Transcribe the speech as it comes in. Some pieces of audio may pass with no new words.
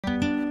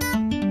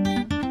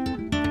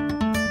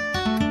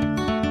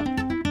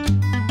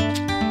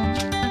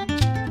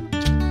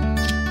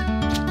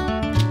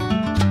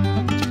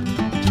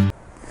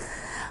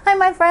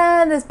my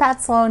friend, it's Pat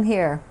Sloan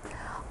here.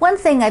 One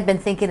thing I've been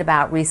thinking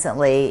about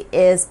recently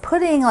is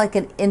putting like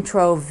an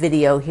intro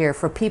video here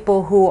for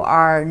people who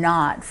are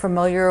not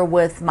familiar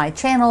with my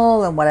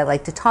channel and what I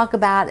like to talk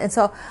about. And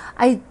so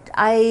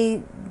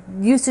I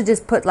used to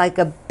just put like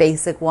a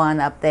basic one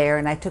up there,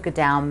 and I took it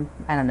down,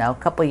 I don't know, a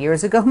couple of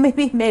years ago,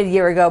 maybe a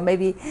year ago,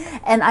 maybe.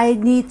 And I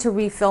need to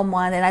refilm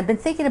one. And I've been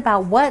thinking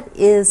about what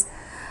is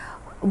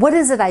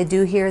it I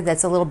do here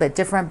that's a little bit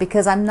different,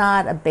 because I'm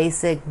not a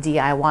basic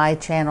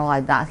DIY channel.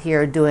 I'm not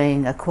here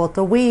doing a quilt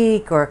a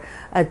week or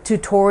a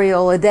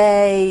tutorial a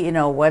day, you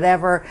know,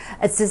 whatever.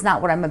 It's just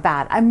not what I'm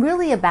about. I'm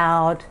really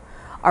about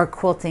our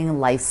quilting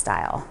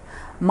lifestyle.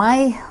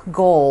 My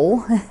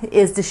goal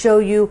is to show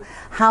you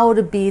how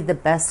to be the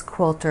best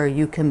quilter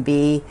you can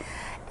be,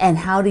 and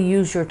how to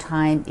use your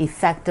time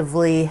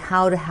effectively,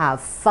 how to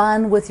have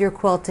fun with your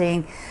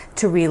quilting,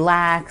 to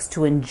relax,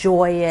 to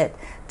enjoy it,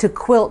 to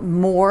quilt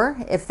more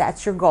if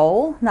that's your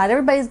goal. Not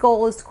everybody's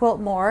goal is to quilt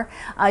more.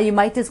 You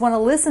might just want to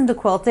listen to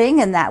quilting,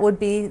 and that would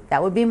be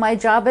my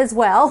job as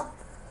well.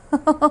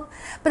 But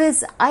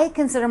I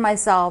consider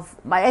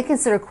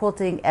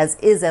quilting as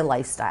a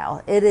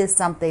lifestyle. It is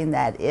something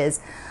that is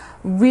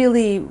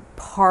really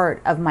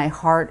part of my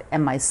heart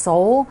and my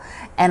soul.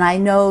 And I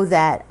know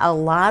that a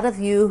lot of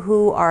you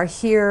who are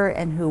here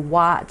and who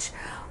watch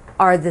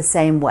are the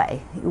same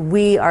way.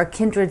 We are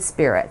kindred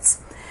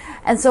spirits.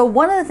 And so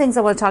one of the things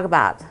I want to talk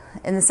about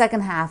in the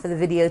second half of the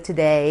video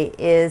today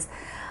is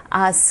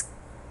us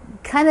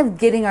kind of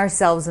getting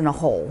ourselves in a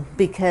hole,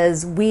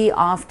 because we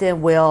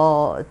often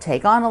will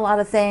take on a lot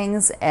of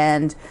things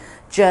and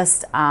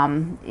just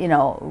you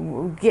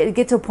know,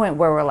 get to a point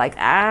where we're like,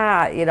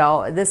 you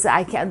know, this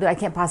I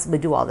can't possibly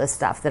do all this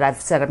stuff that I've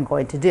said I'm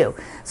going to do.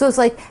 So it's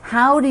like,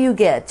 how do you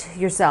get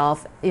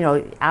yourself, you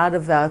know, out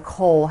of the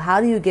hole?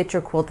 How do you get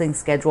your quilting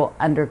schedule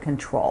under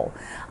control?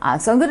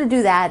 So I'm going to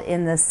do that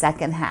in the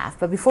second half.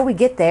 But before we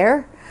get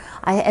there,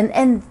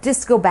 and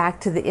just go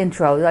back to the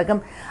intro, like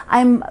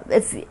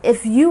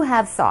if you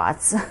have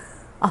thoughts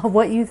on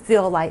what you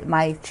feel like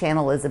my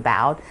channel is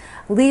about,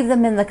 leave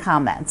them in the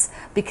comments,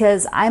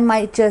 because I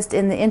might just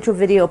in the intro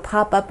video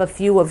pop up a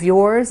few of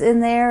yours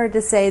in there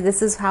to say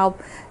this is how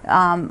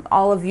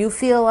all of you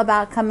feel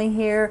about coming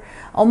here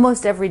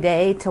almost every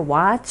day to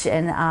watch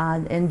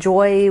and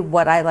enjoy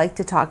what I like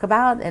to talk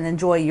about and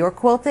enjoy your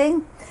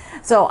quilting.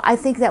 So I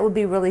think that would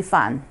be really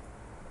fun.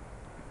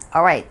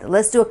 All right,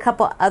 let's do a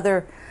couple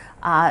other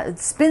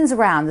spins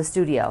around the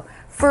studio.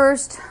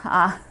 First,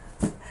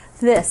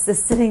 this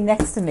is sitting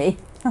next to me.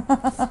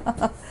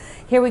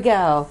 Here we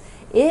go.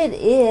 It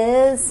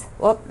is,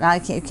 oh, no,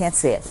 you can't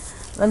see it.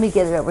 Let me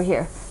get it over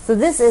here. So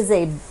this is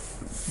a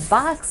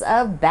box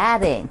of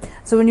batting.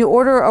 So when you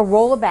order a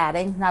roll of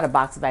batting, not a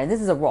box of batting,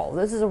 this is a roll.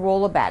 This is a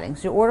roll of batting.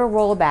 So you order a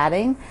roll of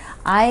batting.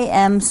 I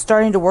am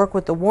starting to work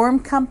with the Worm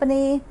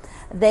Company.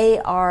 They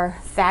are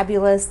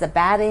fabulous. The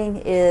batting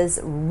is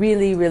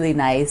really, really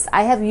nice.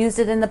 I have used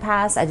it in the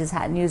past. I just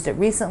hadn't used it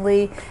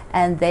recently.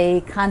 And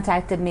they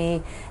contacted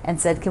me and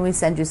said, can we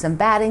send you some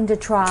batting to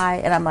try?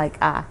 And I'm like,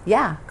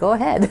 yeah, go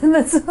ahead.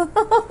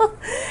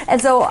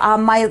 And so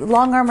my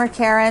long armor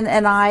Karen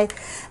and I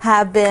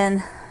have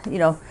been, you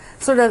know,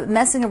 sort of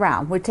messing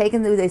around.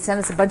 They sent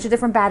us a bunch of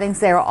different battings.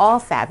 They're all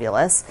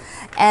fabulous.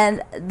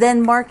 And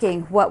then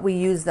marking what we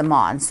use them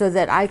on, so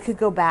that I could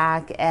go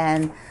back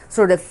and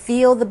sort of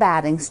feel the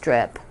batting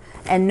strip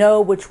and know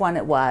which one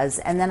it was.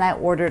 And then I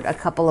ordered a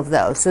couple of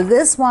those. So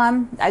this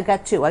one, I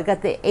got two. I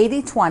got the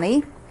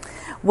 80-20,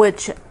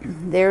 which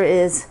there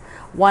is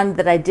one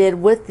that I did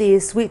with the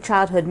Sweet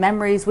Childhood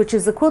Memories, which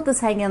is the quilt that's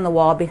hanging on the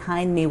wall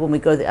behind me when we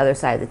go to the other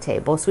side of the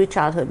table, Sweet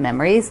Childhood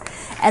Memories.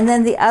 And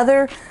then the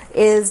other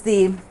is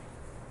the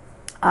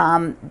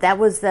that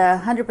was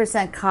the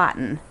 100%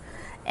 cotton,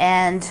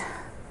 and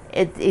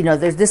it, you know,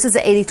 this is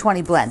an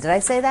 80-20 blend. Did I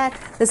say that?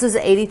 This is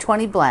an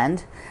 80-20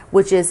 blend,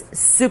 which is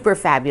super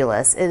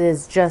fabulous. It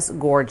is just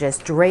gorgeous,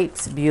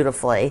 drapes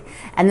beautifully.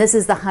 And this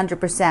is the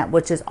 100%,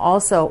 which is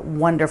also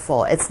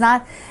wonderful. It's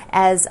not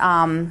as,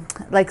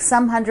 like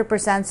some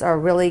 100%s are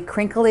really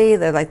crinkly.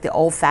 They're like the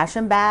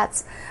old-fashioned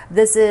bats.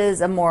 This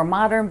is a more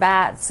modern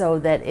bat, so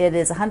that it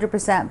is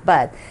 100%,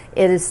 but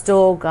it has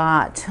still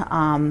got,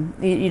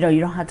 you know,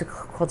 you don't have to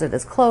quilt it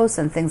as close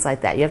and things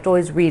like that. You have to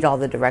always read all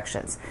the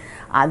directions.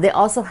 They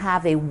also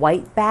have a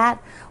white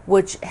bat,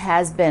 which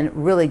has been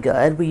really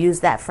good. We use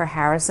that for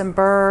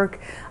Harrisonburg,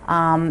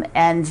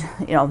 and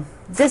you know,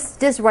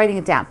 just writing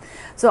it down.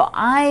 So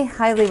I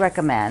highly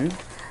recommend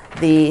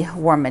the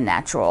Warm and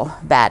Natural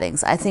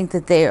battings. I think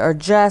that they are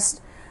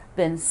just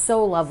been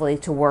so lovely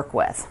to work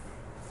with.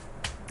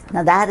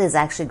 Now that is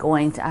actually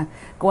going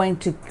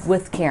to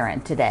with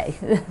Karen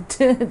today,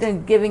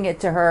 giving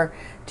it to her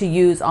to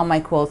use on my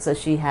quilts that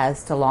she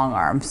has to long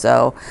arm.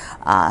 So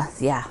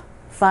yeah.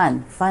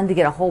 Fun to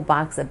get a whole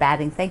box of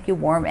batting. Thank you,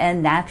 Warm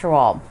and Natural.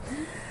 All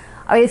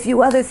right, a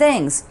few other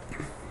things.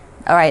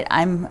 All right,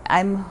 I'm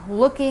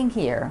looking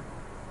here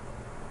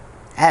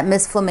at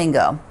Miss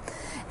Flamingo,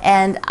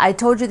 and I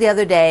told you the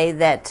other day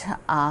that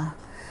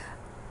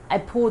I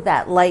pulled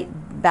that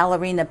light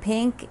ballerina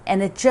pink,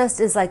 and it just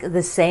is like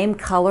the same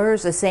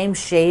colors, the same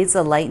shades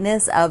of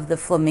lightness of the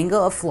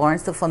Flamingo, of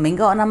Florence the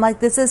Flamingo, and I'm like,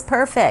 this is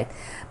perfect.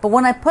 But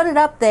when I put it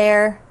up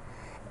there,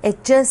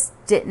 it just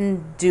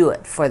didn't do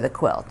it for the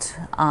quilt.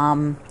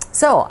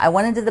 So I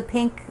went into the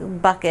pink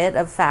bucket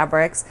of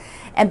fabrics,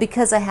 and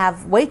because I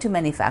have way too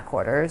many fat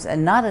quarters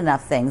and not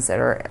enough things that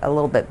are a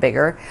little bit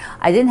bigger,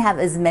 I didn't have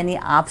as many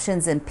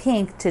options in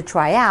pink to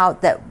try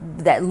out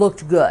that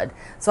looked good.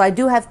 So I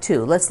do have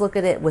two. Let's look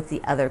at it with the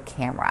other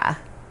camera.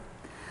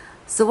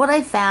 So what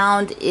I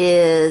found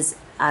is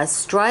a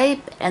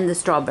stripe and the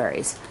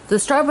strawberries. The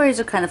strawberries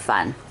are kind of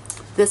fun.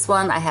 This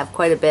one I have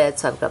quite a bit,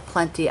 so I've got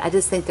plenty. I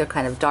just think they're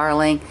kind of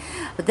darling.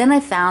 But then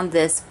I found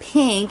this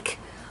pink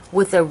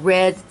with a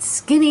red,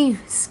 skinny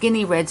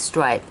red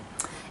stripe.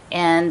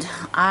 And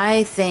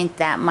I think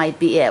that might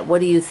be it. What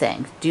do you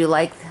think? Do you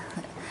like,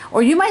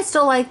 or you might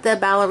still like the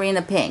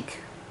ballerina pink.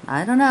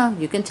 I don't know.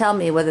 You can tell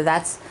me whether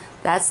that's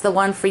the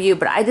one for you.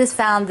 But I just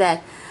found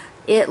that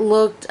it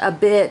looked a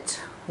bit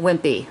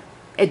wimpy.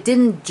 It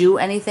didn't do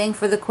anything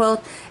for the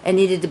quilt. It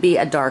needed to be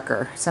a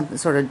darker, some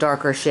sort of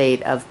darker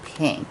shade of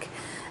pink.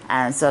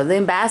 And so the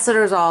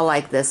ambassadors all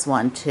like this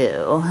one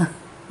too.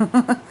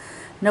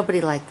 Nobody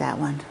liked that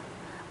one.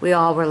 We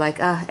all were like,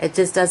 it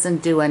just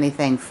doesn't do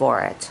anything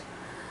for it.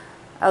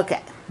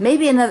 Okay,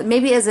 maybe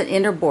as an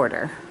inner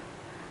border.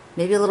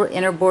 Maybe a little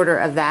inner border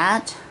of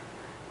that,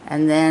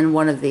 and then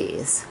one of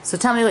these. So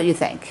tell me what you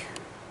think.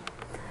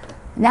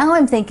 Now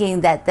I'm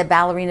thinking that the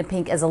ballerina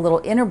pink as a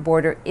little inner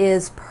border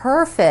is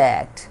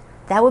perfect.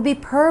 That would be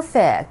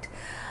perfect.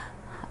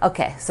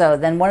 Okay, so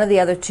then one of the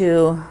other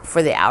two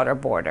for the outer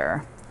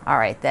border. All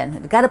right,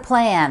 then, got a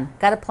plan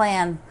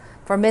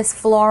for Miss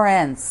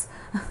Florence.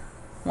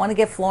 Want to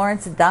get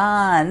Florence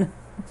done.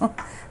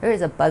 There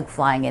is a bug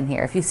flying in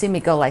here. If you see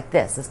me go like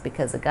this, it's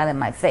because it got in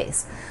my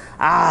face.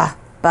 Ah,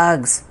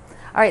 bugs.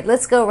 All right,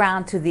 let's go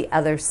around to the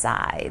other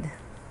side.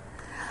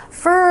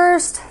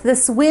 First, the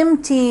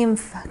swim team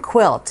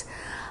quilt.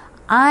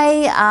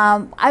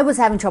 I was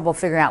having trouble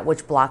figuring out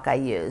which block I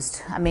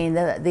used. I mean,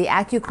 the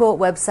AccuQuilt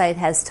website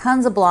has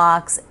tons of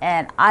blocks,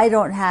 and I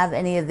don't have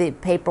any of the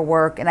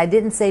paperwork, and I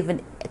didn't save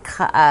an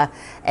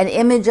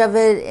image of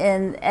it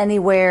in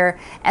anywhere.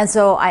 And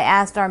so I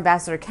asked our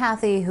ambassador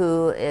Kathy,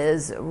 who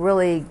is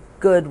really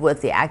good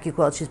with the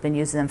AccuQuilt. She's been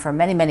using them for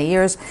many, many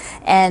years,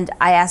 and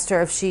I asked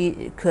her if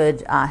she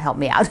could help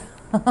me out.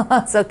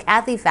 So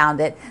Kathy found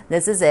it.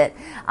 This is it.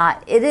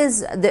 It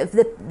is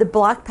the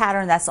block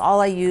pattern. That's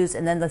all I use,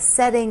 and then the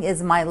setting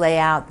is my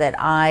layout that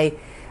I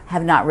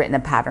have not written a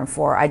pattern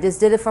for. I just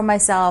did it for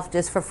myself,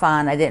 just for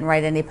fun. I didn't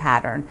write any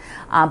pattern.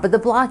 But the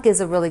block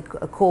is a really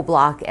cool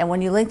block, and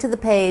when you link to the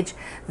page,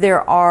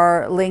 there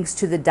are links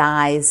to the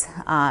dies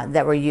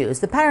that were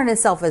used. The pattern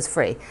itself is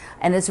free,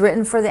 and it's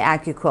written for the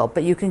AccuQuilt,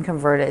 but you can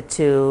convert it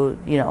to,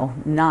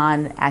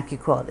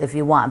 non-AccuQuilt if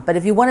you want. But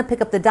if you want to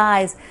pick up the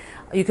dies,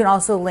 you can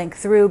also link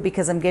through,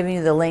 because I'm giving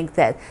you the link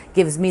that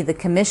gives me the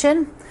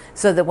commission,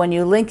 so that when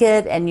you link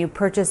it and you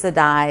purchase the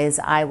dies,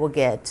 I will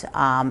get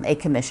a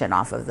commission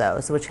off of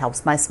those, which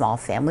helps my small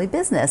family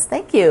business.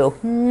 Thank you.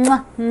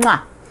 Mwah,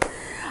 mwah.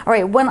 All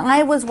right, when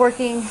I was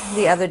working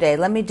the other day,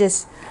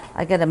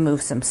 I got to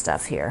move some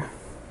stuff here.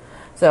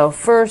 So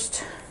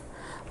first,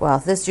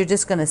 well, you're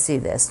just going to see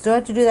this. Do I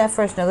have to do that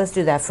first? No, let's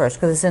do that first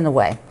because it's in the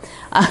way.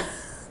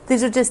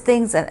 These are just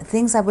things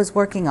I was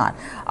working on.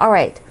 All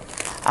right.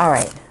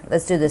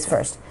 Let's do this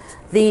first.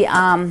 The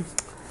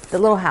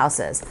little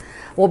houses.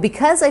 Well,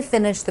 because I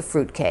finished the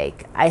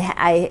fruitcake, I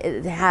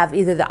have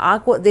either the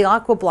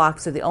aqua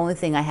blocks are the only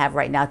thing I have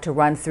right now to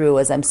run through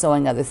as I'm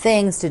sewing other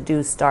things to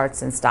do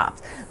starts and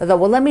stops. I thought,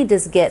 well, let me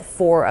just get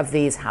 4 of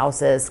these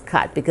houses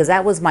cut, because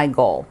that was my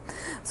goal.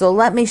 So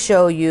let me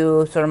show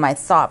you sort of my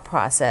thought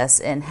process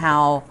and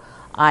how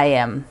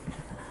I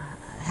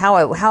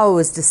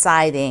was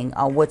deciding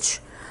on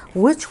which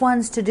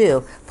ones to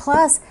do.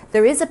 Plus,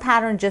 there is a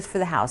pattern just for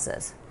the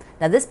houses.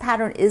 Now, this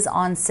pattern is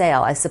on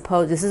sale. I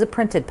suppose this is a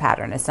printed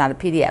pattern. It's not a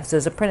PDF, so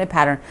it's a printed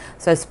pattern.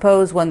 So I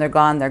suppose when they're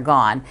gone, they're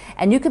gone.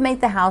 And you can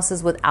make the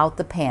houses without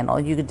the panel.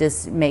 You could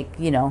just make,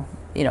 you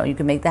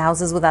can make the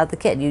houses without the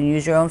kit. You can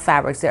use your own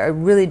fabrics. They're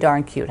really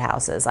darn cute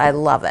houses. I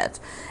love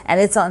it.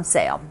 And it's on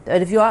sale.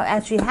 But if you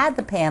actually had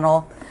the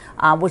panel,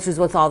 which is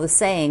with all the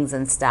sayings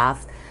and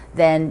stuff,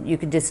 then you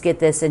could just get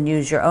this and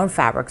use your own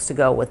fabrics to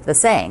go with the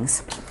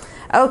sayings.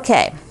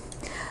 Okay.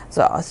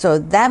 So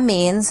that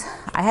means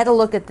I had to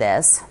look at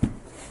this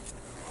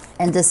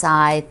and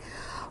decide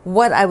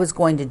what I was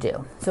going to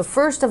do. So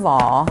first of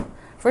all,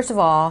 for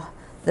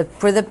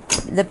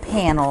the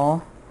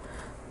panel,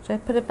 should I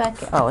put it back?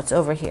 Oh, it's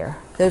over here.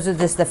 Those are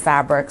just the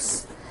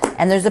fabrics,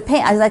 and there's a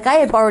I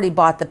had already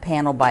bought the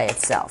panel by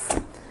itself.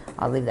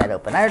 I'll leave that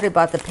open. I already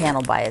bought the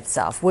panel by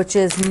itself, which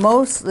is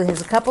mostly,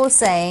 there's a couple of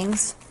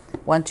sayings,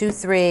 1, 2,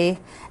 3,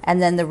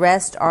 and then the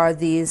rest are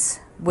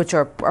these, which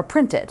are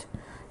printed.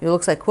 It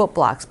looks like quilt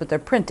blocks, but they're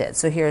printed.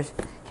 So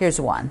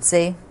here's one.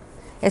 See,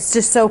 It's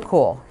just so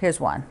cool. Here's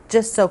one,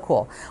 just so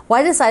cool.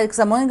 Well, I decided, because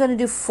I'm only going to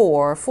do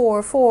four,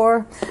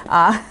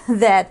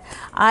 that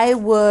I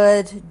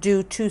would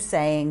do 2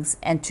 sayings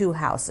and 2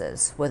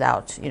 houses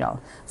without, you know.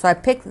 So I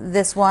picked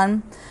this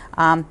one.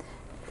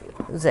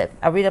 Zip.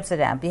 I'll read upside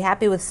down. Be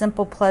happy with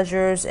simple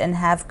pleasures and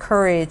have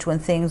courage when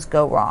things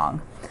go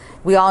wrong.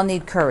 We all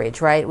need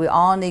courage, right? We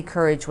all need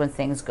courage when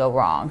things go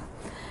wrong.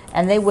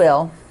 And they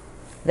will.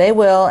 They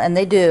will, and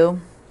they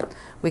do.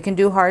 We can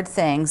do hard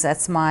things.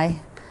 That's my...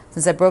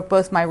 Since I broke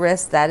both my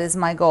wrists, that is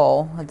my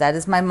goal. That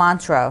is my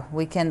mantra.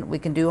 We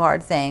can do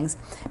hard things.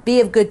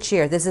 Be of good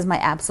cheer. This is my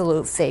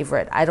absolute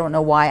favorite. I don't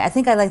know why. I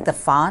think I like the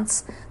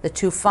fonts, the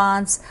 2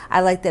 fonts.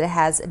 I like that it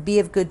has be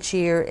of good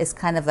cheer is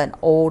kind of an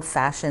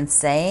old-fashioned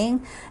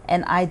saying,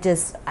 and I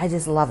just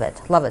love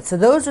it. Love it. So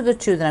those are the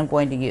 2 that I'm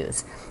going to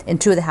use in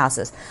 2 of the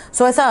houses.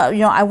 So I thought, you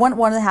know, I want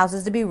one of the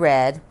houses to be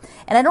red,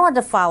 and I don't have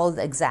to follow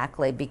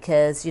exactly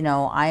because, you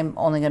know, I'm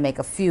only going to make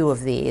a few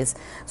of these.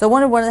 So I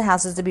wanted one of the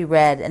houses to be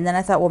red, and then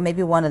I thought, well,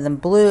 maybe one of them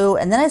blue.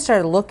 And then I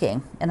started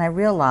looking, and I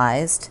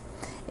realized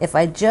if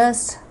I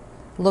just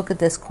look at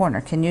this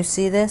corner, can you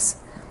see this?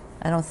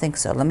 I don't think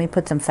so. Let me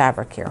put some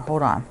fabric here.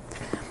 Hold on.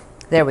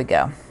 There we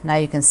go. Now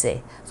you can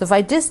see. So if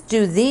I just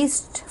do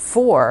these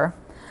 4,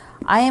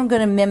 I am going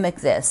to mimic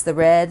this, the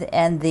red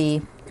and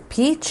the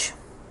peach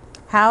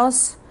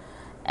house,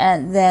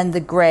 and then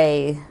the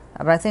gray.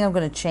 But I think I'm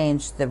going to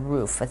change the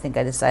roof. I think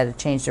I decided to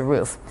change the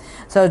roof.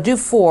 So I'll do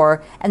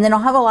 4, and then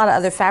I'll have a lot of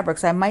other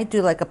fabrics. I might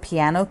do like a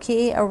piano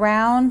key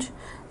around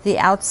the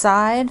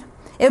outside.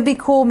 It would be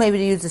cool maybe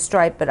to use a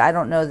stripe, but I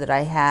don't know that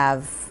I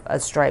have a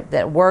stripe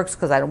that works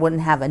because I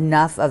wouldn't have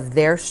enough of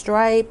their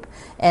stripe,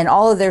 and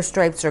all of their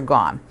stripes are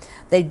gone.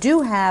 They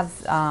do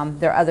have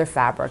their other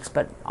fabrics,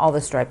 but all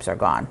the stripes are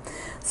gone.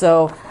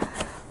 So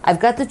I've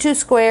got the 2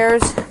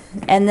 squares,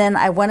 and then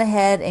I went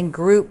ahead and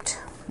grouped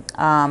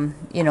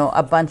you know,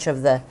 a bunch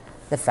of the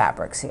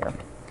fabrics here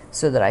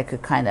so that I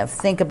could kind of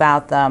think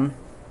about them.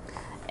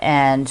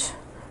 And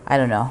I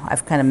don't know,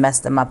 I've kind of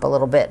messed them up a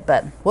little bit,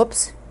 but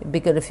whoops, it'd be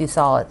good if you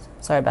saw it.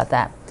 Sorry about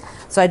that.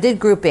 So I did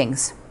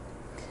groupings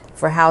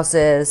for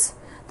houses.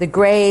 The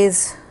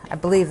grays, I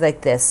believe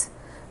like this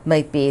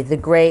might be the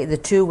gray, the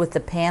 2 with the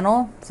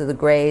panel. So the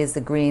grays,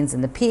 the greens,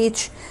 and the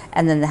peach.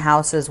 And then the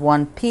houses,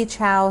 1 peach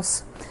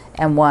house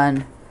and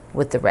 1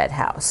 with the red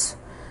house.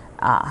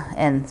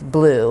 And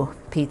blue,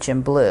 peach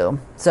and blue.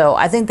 So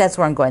I think that's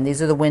where I'm going.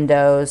 These are the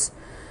windows,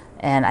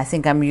 and I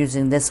think I'm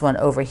using this one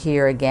over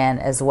here again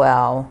as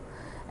well.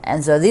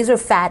 And so these are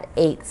fat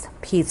 1/8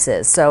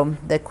 pieces. So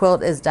the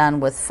quilt is done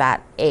with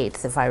fat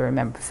 1/8, if I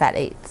remember, fat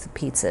 1/8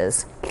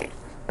 pieces.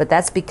 But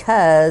that's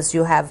because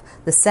you have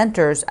the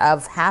centers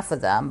of half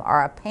of them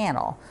are a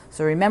panel.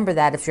 So remember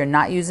that if you're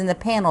not using the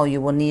panel,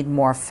 you will need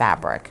more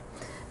fabric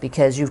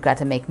because you've got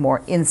to make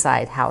more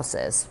inside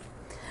houses.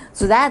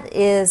 So that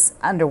is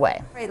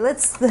underway. All right,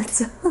 let's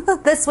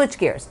switch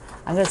gears.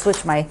 I'm going to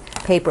switch my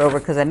paper over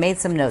because I made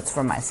some notes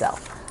for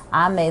myself.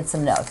 I made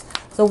some notes.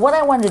 So what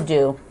I wanted to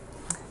do,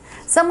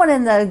 someone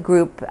in the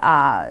group,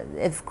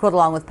 if Quilt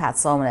Along with Pat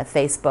Sloan at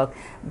Facebook,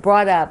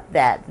 brought up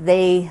that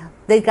they'd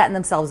gotten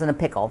themselves in a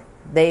pickle.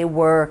 They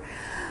were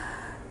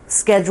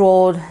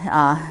scheduled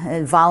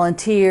and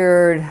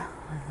volunteered,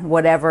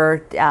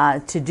 whatever,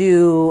 to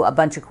do a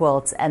bunch of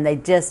quilts, and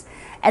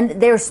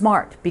they're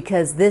smart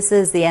because this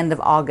is the end of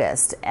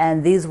August,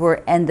 and these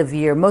were end of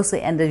year,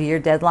 mostly end of year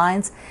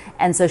deadlines.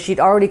 And so she'd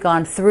already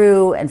gone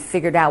through and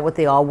figured out what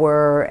they all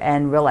were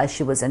and realized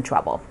she was in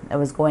trouble. I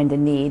was going to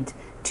need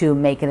to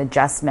make an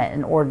adjustment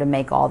in order to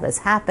make all this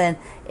happen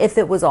if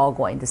it was all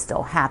going to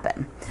still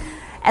happen.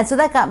 And so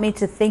that got me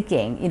to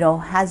thinking, you know,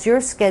 has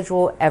your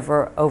schedule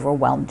ever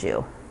overwhelmed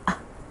you?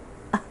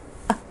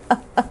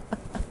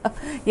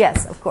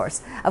 Yes, of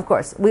course, of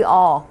course. We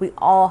all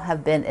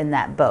have been in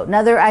that boat.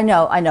 Now I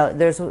know.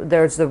 There's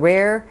the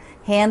rare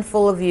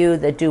handful of you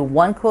that do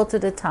 1 quilt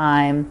at a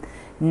time,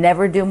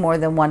 never do more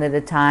than 1 at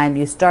a time.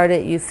 You start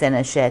it, you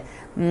finish it.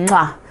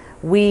 Mwah.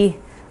 We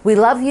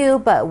love you,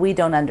 but we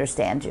don't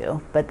understand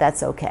you. But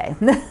that's okay.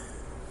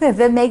 If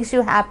it makes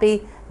you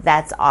happy,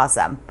 that's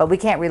awesome. But we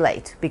can't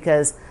relate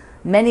because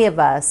many of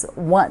us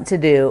want to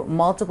do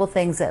multiple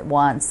things at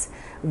once.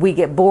 We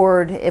get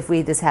bored if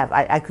we just have,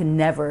 I could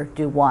never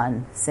do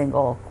 1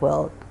 single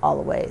quilt all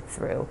the way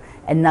through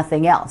and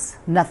nothing else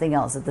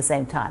at the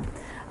same time.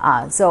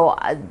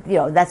 You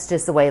know, that's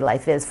just the way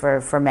life is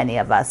for many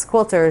of us.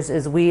 Quilters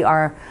is we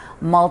are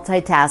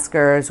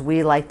multitaskers.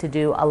 We like to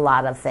do a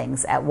lot of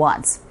things at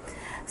once.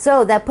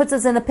 So that puts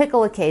us in a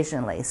pickle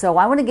occasionally. So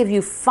I want to give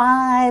you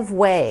 5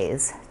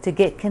 ways to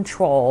get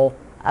control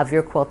of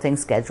your quilting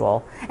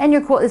schedule. And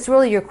it's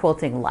really your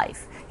quilting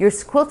life. Your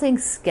quilting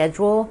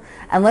schedule,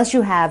 unless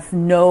you have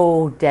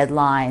no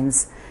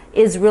deadlines,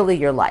 is really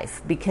your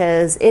life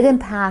because it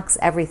impacts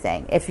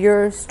everything. If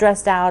you're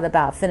stressed out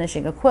about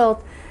finishing a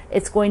quilt,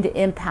 it's going to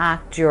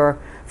impact your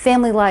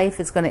family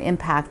life, it's going to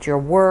impact your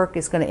work,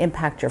 it's going to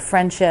impact your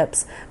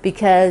friendships,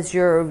 because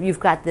you've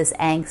got this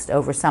angst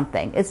over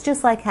something. It's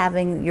just like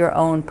having your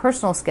own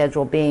personal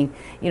schedule being,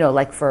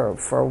 like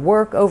for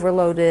work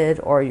overloaded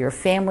or your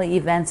family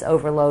events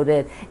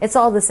overloaded. It's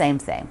all the same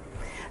thing.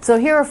 So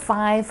here are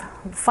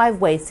five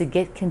ways to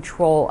get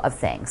control of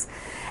things.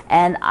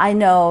 And I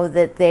know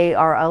that they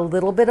are a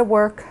little bit of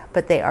work,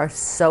 but they are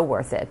so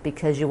worth it,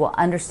 because you will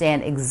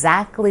understand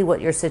exactly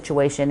what your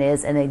situation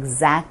is and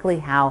exactly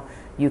how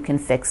you can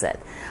fix it.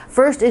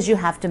 First is you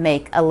have to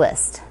make a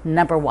list.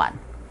 Number one.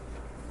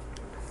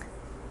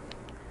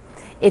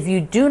 If you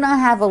do not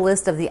have a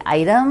list of the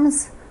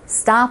items,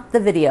 stop the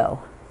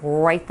video,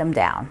 write them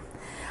down.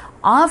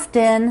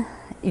 Often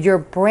your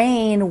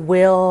brain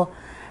will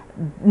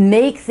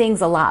make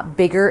things a lot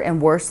bigger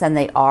and worse than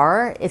they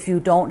are if you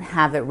don't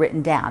have it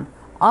written down.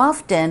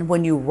 Often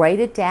when you write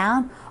it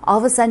down, all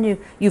of a sudden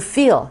you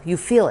feel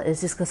it. It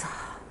just goes,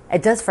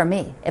 it does for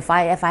me. If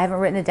I haven't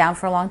written it down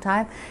for a long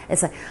time,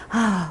 it's like,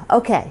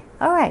 okay,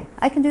 all right,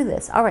 I can do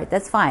this. All right,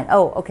 that's fine.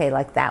 Oh, okay,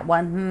 like that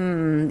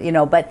one,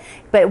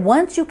 but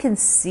once you can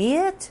see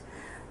it,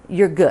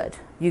 you're good.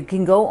 You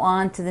can go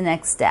on to the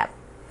next step.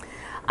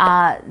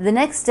 The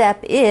next step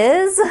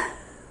is,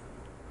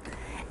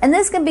 and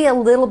this can be a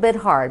little bit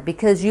hard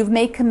because you've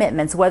made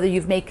commitments, whether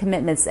you've made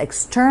commitments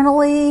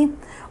externally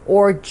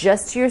or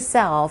just to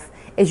yourself,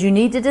 is you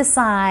need to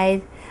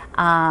decide,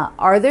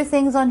 are there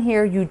things on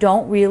here you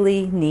don't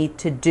really need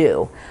to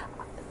do?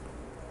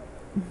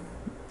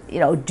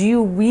 Do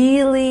you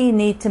really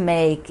need to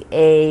make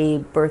a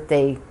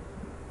birthday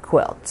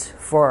quilt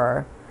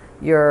for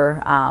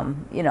your,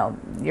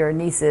 your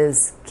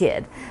niece's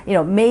kid?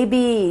 Maybe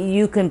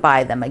you can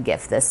buy them a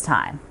gift this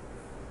time.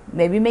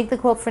 Maybe make the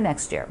quilt for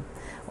next year.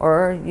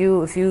 Or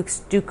if you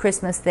do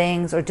Christmas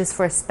things, or just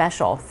for a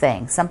special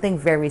thing, something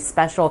very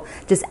special,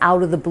 just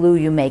out of the blue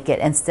you make it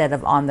instead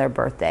of on their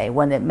birthday,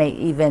 when it may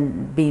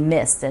even be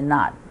missed and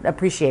not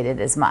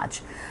appreciated as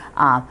much.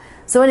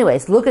 So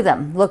anyways, look at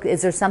them. Look,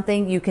 is there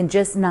something you can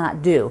just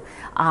not do?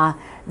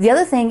 The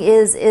other thing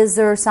is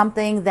there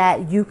something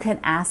that you can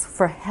ask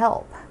for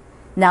help?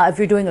 Now, if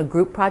you're doing a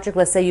group project,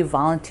 let's say you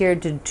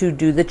volunteered to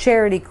do the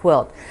charity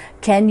quilt,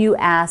 can you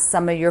ask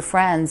some of your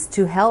friends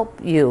to help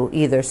you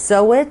either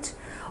sew it,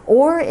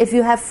 or if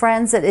you have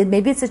friends that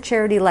maybe it's a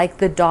charity like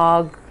the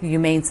Dog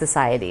Humane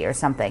Society or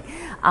something,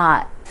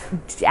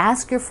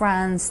 ask your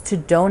friends to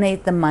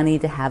donate the money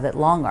to have it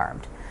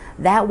long-armed.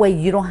 That way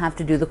you don't have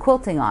to do the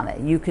quilting on it.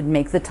 You could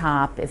make the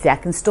top, if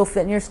that can still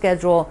fit in your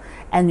schedule,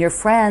 and your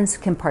friends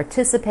can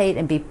participate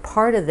and be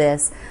part of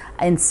this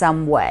in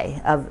some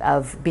way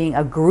of being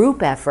a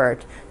group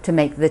effort to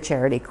make the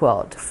charity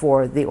quilt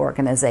for the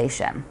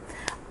organization.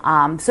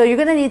 So you're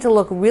going to need to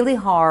look really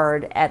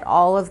hard at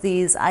all of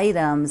these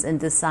items and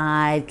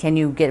decide, can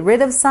you get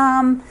rid of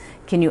some?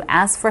 Can you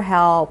ask for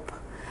help?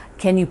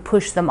 Can you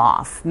push them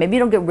off? Maybe you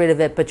don't get rid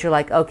of it, but you're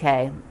like,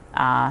 okay,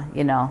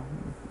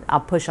 I'll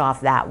push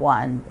off that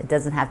one. It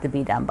doesn't have to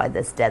be done by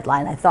this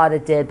deadline. I thought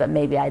it did, but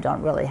maybe I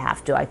don't really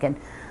have to. I can,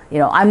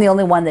 I'm the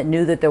only one that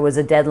knew that there was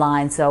a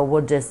deadline, so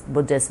we'll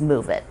just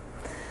move it.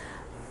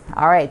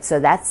 All right, so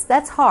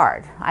that's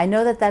hard. I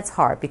know that that's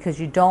hard because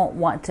you don't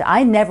want to.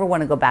 I never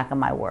want to go back on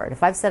my word.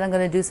 If I've said I'm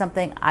going to do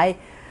something,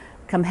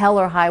 come hell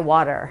or high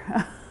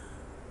water,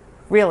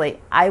 really,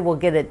 I will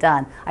get it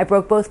done. I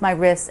broke both my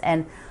wrists,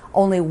 and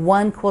only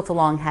one quilt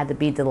along had to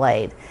be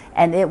delayed,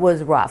 and it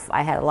was rough.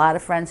 I had a lot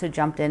of friends who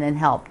jumped in and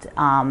helped,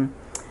 and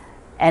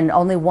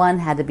only one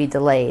had to be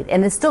delayed,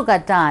 and it still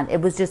got done.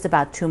 It was just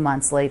about 2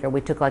 months later.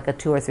 We took like a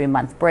 2 or 3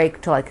 month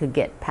break till I could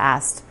get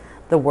past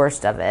the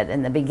worst of it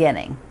in the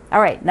beginning. All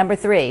right, number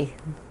 3.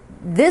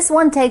 This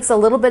one takes a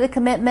little bit of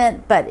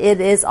commitment, but it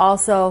is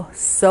also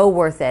so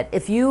worth it.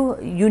 If you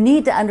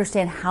need to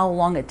understand how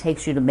long it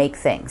takes you to make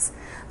things.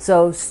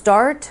 So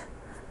start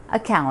a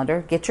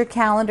calendar, get your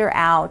calendar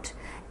out,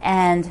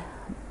 and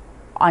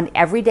on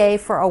every day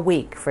for a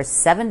week, for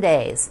 7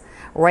 days,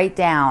 write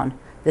down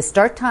the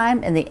start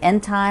time and the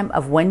end time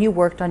of when you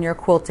worked on your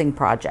quilting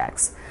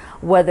projects.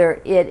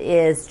 Whether it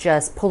is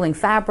just pulling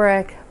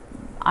fabric,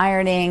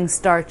 ironing,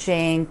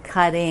 starching,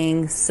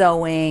 cutting,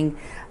 sewing,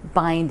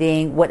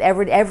 binding,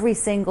 whatever, every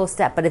single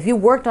step. But if you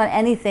worked on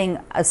anything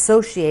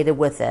associated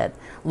with it,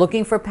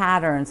 looking for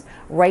patterns,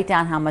 write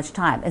down how much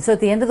time. And so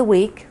at the end of the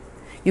week,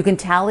 you can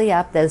tally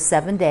up those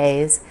 7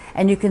 days,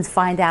 and you can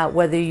find out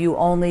whether you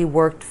only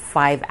worked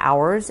 5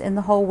 hours in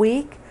the whole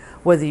week,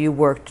 whether you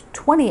worked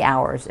 20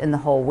 hours in the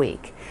whole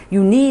week.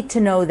 You need to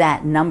know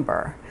that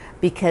number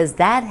because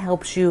that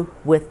helps you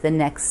with the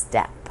next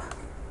step.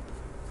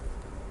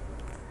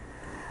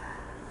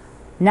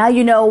 Now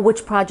you know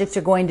which projects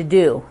you're going to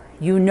do.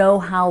 You know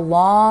how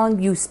long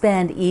you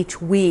spend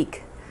each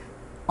week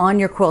on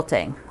your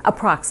quilting,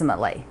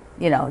 approximately,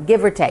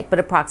 give or take, but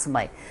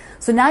approximately.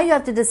 So now you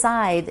have to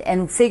decide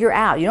and figure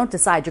out, you don't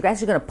decide, you're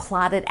actually going to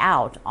plot it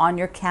out on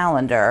your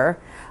calendar,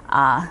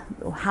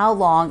 how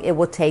long it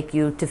will take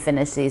you to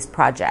finish these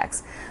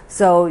projects.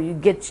 So you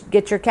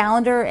get your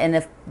calendar, and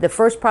if the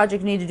first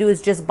project you need to do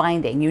is just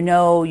binding, you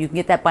know you can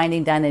get that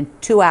binding done in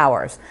 2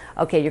 hours.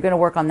 Okay, you're going to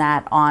work on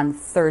that on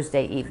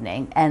Thursday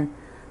evening and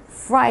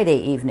Friday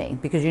evening,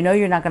 because you know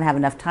you're not going to have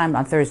enough time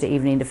on Thursday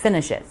evening to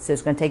finish it. So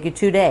it's going to take you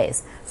 2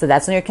 days. So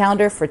that's on your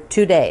calendar for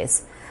 2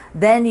 days.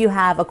 Then you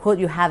have a quilt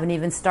you haven't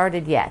even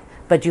started yet,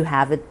 but you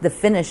have the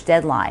finish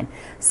deadline.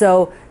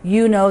 So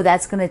you know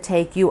that's going to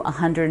take you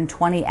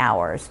 120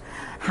 hours.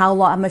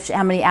 How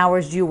many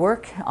hours do you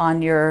work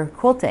on your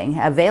quilting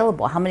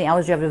available? How many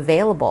hours do you have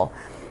available?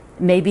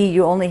 Maybe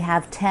you only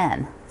have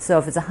 10. So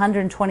if it's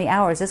 120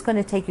 hours, it's going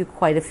to take you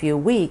quite a few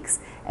weeks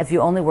if you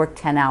only work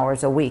 10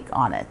 hours a week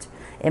on it.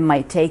 It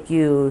might take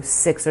you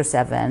 6 or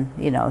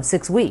 7,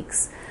 6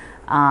 weeks.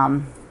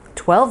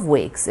 12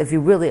 weeks if you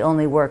really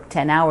only work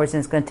 10 hours, and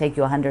it's going to take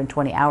you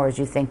 120 hours,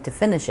 you think, to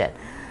finish it.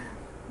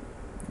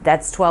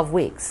 That's 12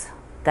 weeks.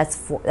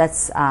 That's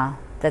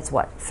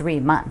what, 3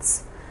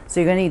 months. So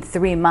you're going to need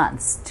 3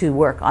 months to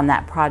work on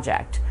that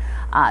project.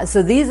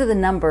 So these are the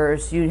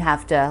numbers you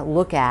have to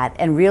look at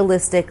and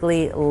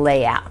realistically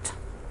lay out.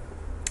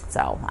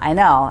 So I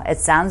know it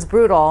sounds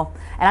brutal,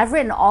 and I've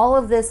written all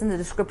of this in the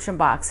description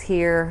box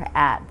here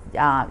at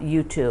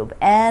YouTube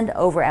and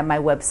over at my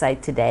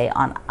website today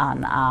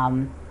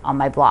on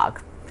my blog.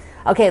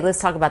 Okay, let's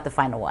talk about the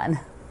final one.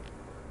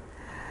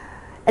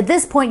 At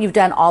this point, you've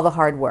done all the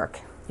hard work.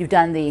 You've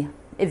done the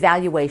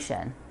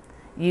evaluation.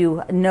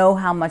 You know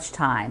how much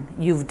time.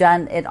 You've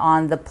done it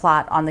on the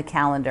plot on the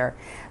calendar.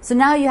 So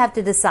now you have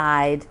to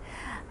decide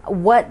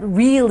what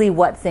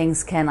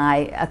things can I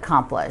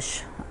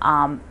accomplish?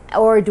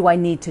 Or do I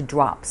need to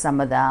drop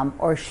some of them,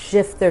 or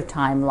shift their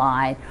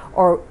timeline,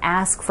 or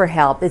ask for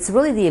help? It's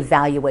really the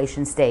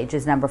evaluation stage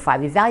is number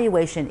 5.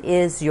 Evaluation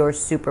is your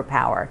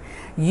superpower.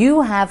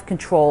 You have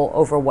control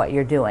over what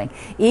you're doing.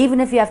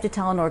 Even if you have to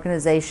tell an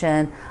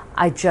organization,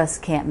 I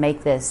just can't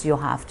make this, you'll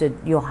have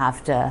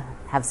to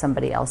have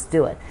somebody else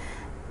do it.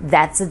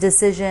 That's a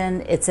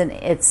decision.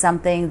 It's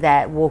something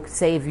that will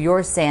save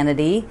your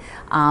sanity,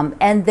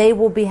 and they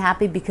will be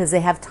happy because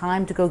they have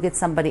time to go get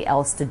somebody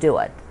else to do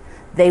it.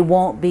 They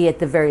won't be at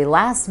the very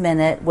last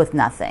minute with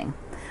nothing.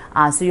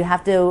 So you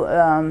have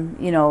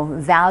to,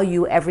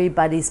 value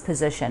everybody's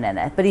position in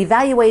it. But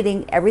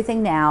evaluating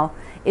everything now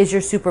is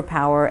your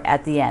superpower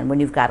at the end when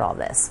you've got all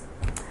this.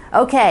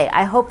 Okay,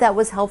 I hope that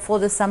was helpful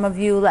to some of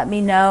you. Let me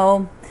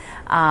know,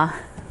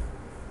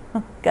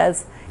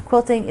 because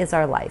quilting is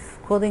our life.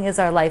 Quilting is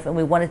our life, and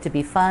we want it to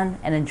be fun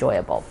and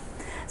enjoyable.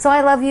 So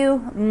I love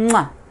you.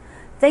 Mwah.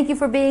 Thank you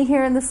for being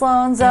here in the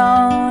Sloan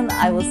Zone.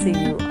 I will see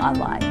you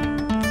online.